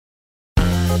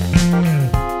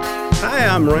Hi,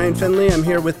 I'm Ryan Finley. I'm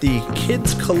here with the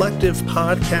Kids Collective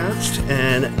podcast,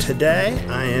 and today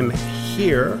I am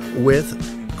here with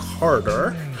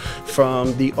Carter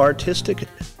from the Artistic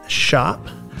Shop.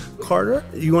 Carter,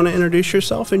 you want to introduce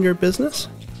yourself and your business?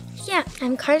 Yeah,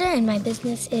 I'm Carter, and my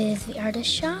business is the Artist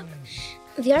Shop.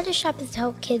 The Artist Shop is to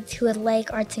help kids who would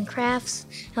like arts and crafts.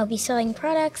 I'll be selling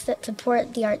products that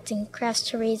support the arts and crafts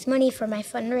to raise money for my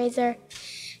fundraiser.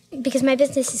 Because my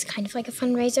business is kind of like a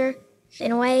fundraiser.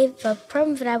 In a way, the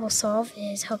problem that I will solve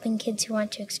is helping kids who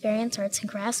want to experience arts and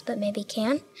crafts but maybe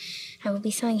can't. I will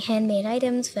be selling handmade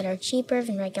items that are cheaper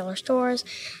than regular stores.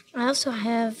 I also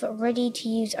have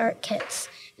ready-to-use art kits.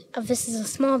 This is a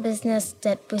small business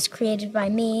that was created by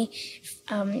me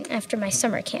after my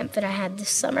summer camp that I had this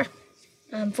summer.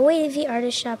 The way the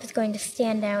Artist Shop is going to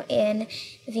stand out in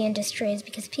the industry is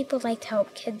because people like to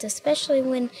help kids, especially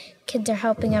when kids are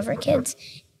helping other kids.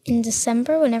 In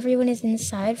December, when everyone is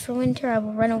inside for winter, I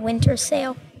will run a winter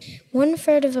sale.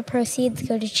 1/3 of the proceeds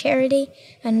go to charity,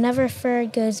 another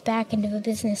third goes back into the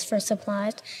business for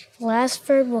supplies. The last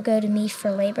third will go to me for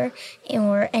labor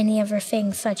or any other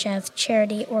things such as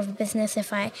charity or the business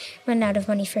if I run out of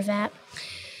money for that.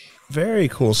 Very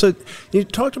cool. So you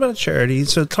talked about a charity.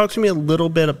 So talk to me a little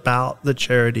bit about the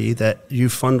charity that you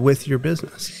fund with your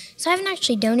business. So I haven't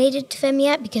actually donated to them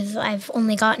yet because I've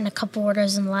only gotten a couple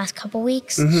orders in the last couple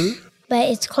weeks. Mm-hmm. But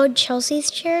it's called Chelsea's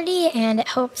Charity, and it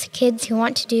helps kids who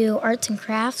want to do arts and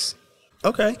crafts.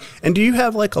 Okay. And do you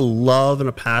have like a love and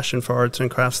a passion for arts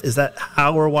and crafts? Is that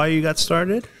how or why you got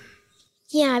started?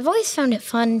 Yeah, I've always found it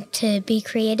fun to be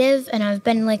creative, and I've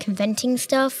been like inventing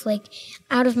stuff. Like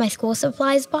out of my school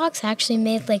supplies box, I actually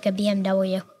made like a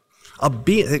BMW.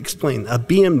 Explain. A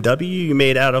BMW you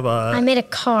made out of a... I made a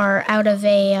car out of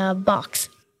a box.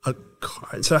 A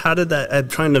car. So how did that... I'm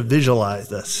trying to visualize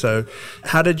this. So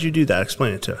how did you do that?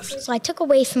 Explain it to us. So I took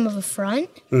away some of the front,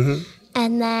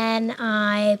 and then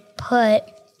I put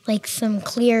like some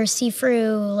clear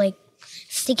see-through like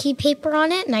sticky paper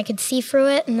on it, and I could see through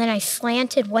it, and then I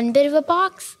slanted one bit of a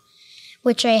box,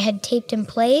 which I had taped in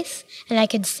place, and I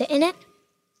could sit in it.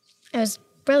 It was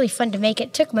really fun to make.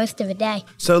 It took most of a day.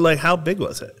 So, like, how big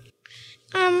was it?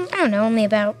 I don't know, only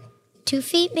about 2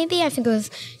 feet, maybe. I think it was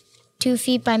 2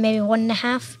 feet by maybe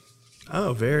 1.5.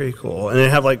 Oh, very cool. And it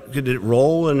had, like, did it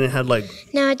roll and it had, like...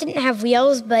 No, it didn't have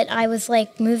wheels, but I was,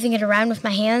 like, moving it around with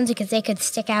my hands because they could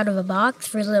stick out of a box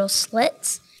through little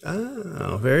slits.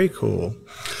 Oh, very cool.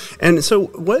 And so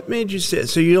what made you say...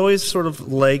 So you always sort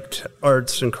of liked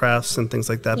arts and crafts and things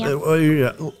like that.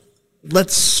 Yeah. But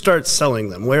let's start selling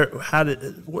them. How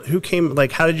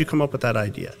did you come up with that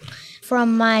idea?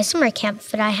 From my summer camp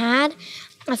that I had,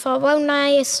 I thought, why don't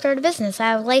I start a business?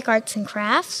 I like arts and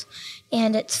crafts,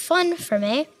 and it's fun for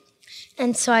me.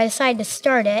 And so I decided to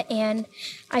start it, and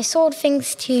I sold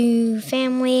things to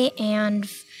family and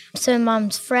some of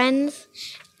Mom's friends.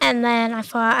 And then I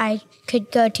thought I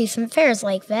could go to some fairs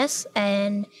like this,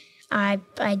 and I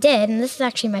did. And this is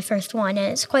actually my first one,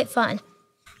 and it's quite fun.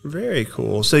 Very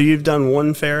cool. So you've done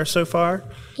one fair so far?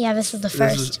 Yeah, this is the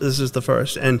first. This is the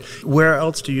first. And where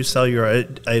else do you sell your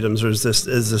items, or is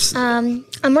this? I'm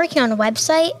working on a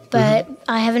website, but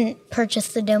I haven't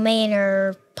purchased the domain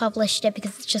or published it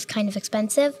because it's just kind of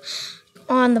expensive.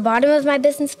 On the bottom of my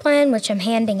business plan, which I'm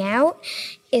handing out,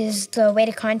 is the way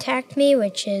to contact me,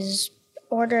 which is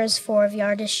orders for the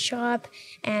Artist Shop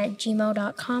at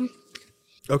gmail.com.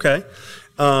 Okay.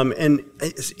 And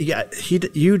yeah,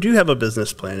 you do have a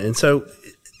business plan. And so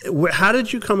how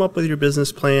did you come up with your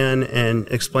business plan, and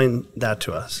explain that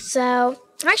to us? So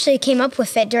I actually came up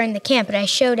with it during the camp, and I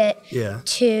showed it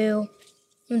to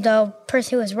the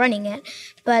person who was running it.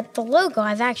 But the logo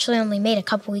I've actually only made a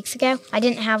couple weeks ago. I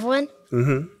didn't have one.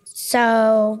 Mm-hmm.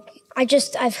 So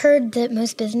I've heard that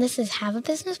most businesses have a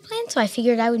business plan, so I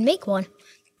figured I would make one.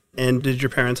 And did your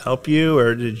parents help you,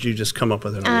 or did you just come up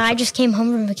with it? I just came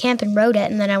home from the camp and wrote it,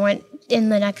 and then I went in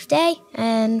the next day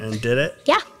and did it?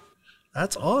 Yeah.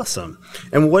 That's awesome.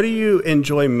 And what do you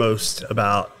enjoy most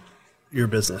about your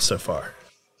business so far?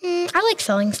 I like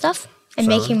selling stuff and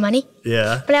making money.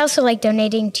 Yeah. But I also like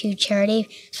donating to charity,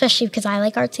 especially because I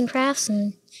like arts and crafts,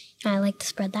 and I like to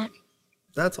spread that.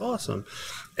 That's awesome.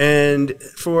 And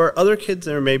for other kids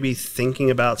that are maybe thinking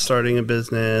about starting a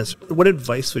business, what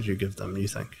advice would you give them, you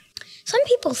think? Some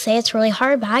people say it's really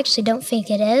hard, but I actually don't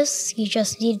think it is. You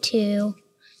just need to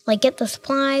get the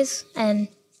supplies and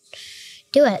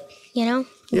do it, Yeah,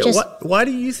 why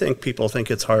do you think people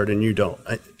think it's hard and you don't?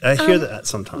 I hear that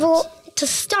sometimes. Well, to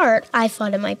start, I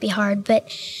thought it might be hard, but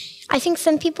I think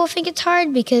some people think it's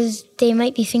hard because they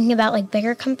might be thinking about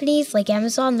bigger companies like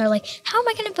Amazon. They're like, how am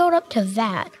I going to build up to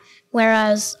that?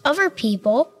 Whereas other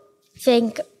people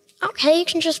think, okay, you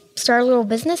can just start a little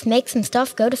business, make some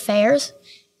stuff, go to fairs,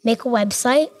 make a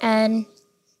website, and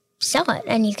sell it.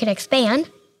 And you can expand.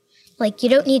 Like, you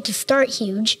don't need to start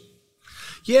huge.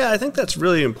 Yeah, I think that's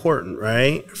really important,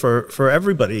 right? For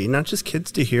everybody, not just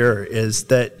kids to hear, is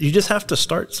that you just have to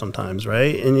start sometimes,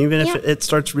 right? And even if it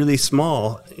starts really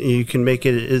small, you can make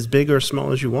it as big or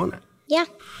small as you want it. Yeah,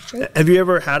 true. Have you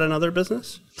ever had another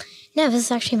business? No, this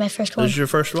is actually my first one. This is your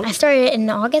first one? I started it in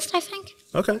August, I think.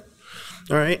 Okay.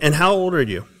 All right. And how old are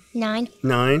you? 9.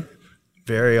 9?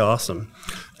 Very awesome.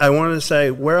 I wanted to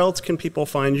say, where else can people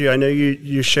find you? I know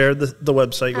you shared the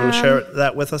website. You want to share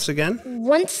that with us again?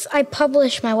 Once I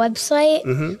publish my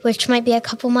website, which might be a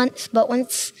couple months, but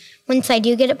once I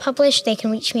do get it published, they can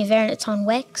reach me there, and it's on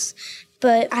Wix.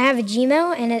 But I have a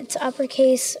Gmail, and it's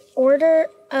uppercase order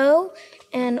O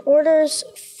and orders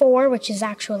 4, which is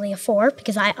actually a 4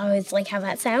 because I always like how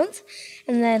that sounds,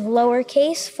 and then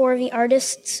lowercase for the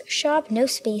artist's shop, no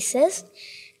spaces,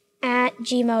 at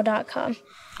gmail.com.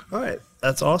 All right.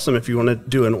 That's awesome if you want to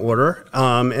do an order.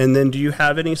 And then do you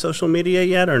have any social media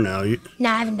yet or no? No,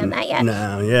 I haven't done that yet.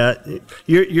 No, yeah.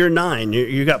 You're 9.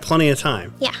 You got plenty of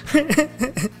time. Yeah.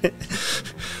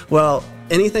 Well,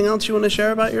 anything else you want to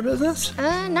share about your business?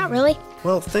 Not really.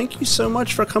 Well, thank you so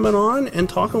much for coming on and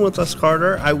talking with us,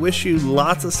 Carter. I wish you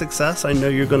lots of success. I know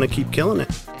you're going to keep killing it.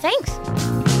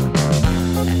 Thanks.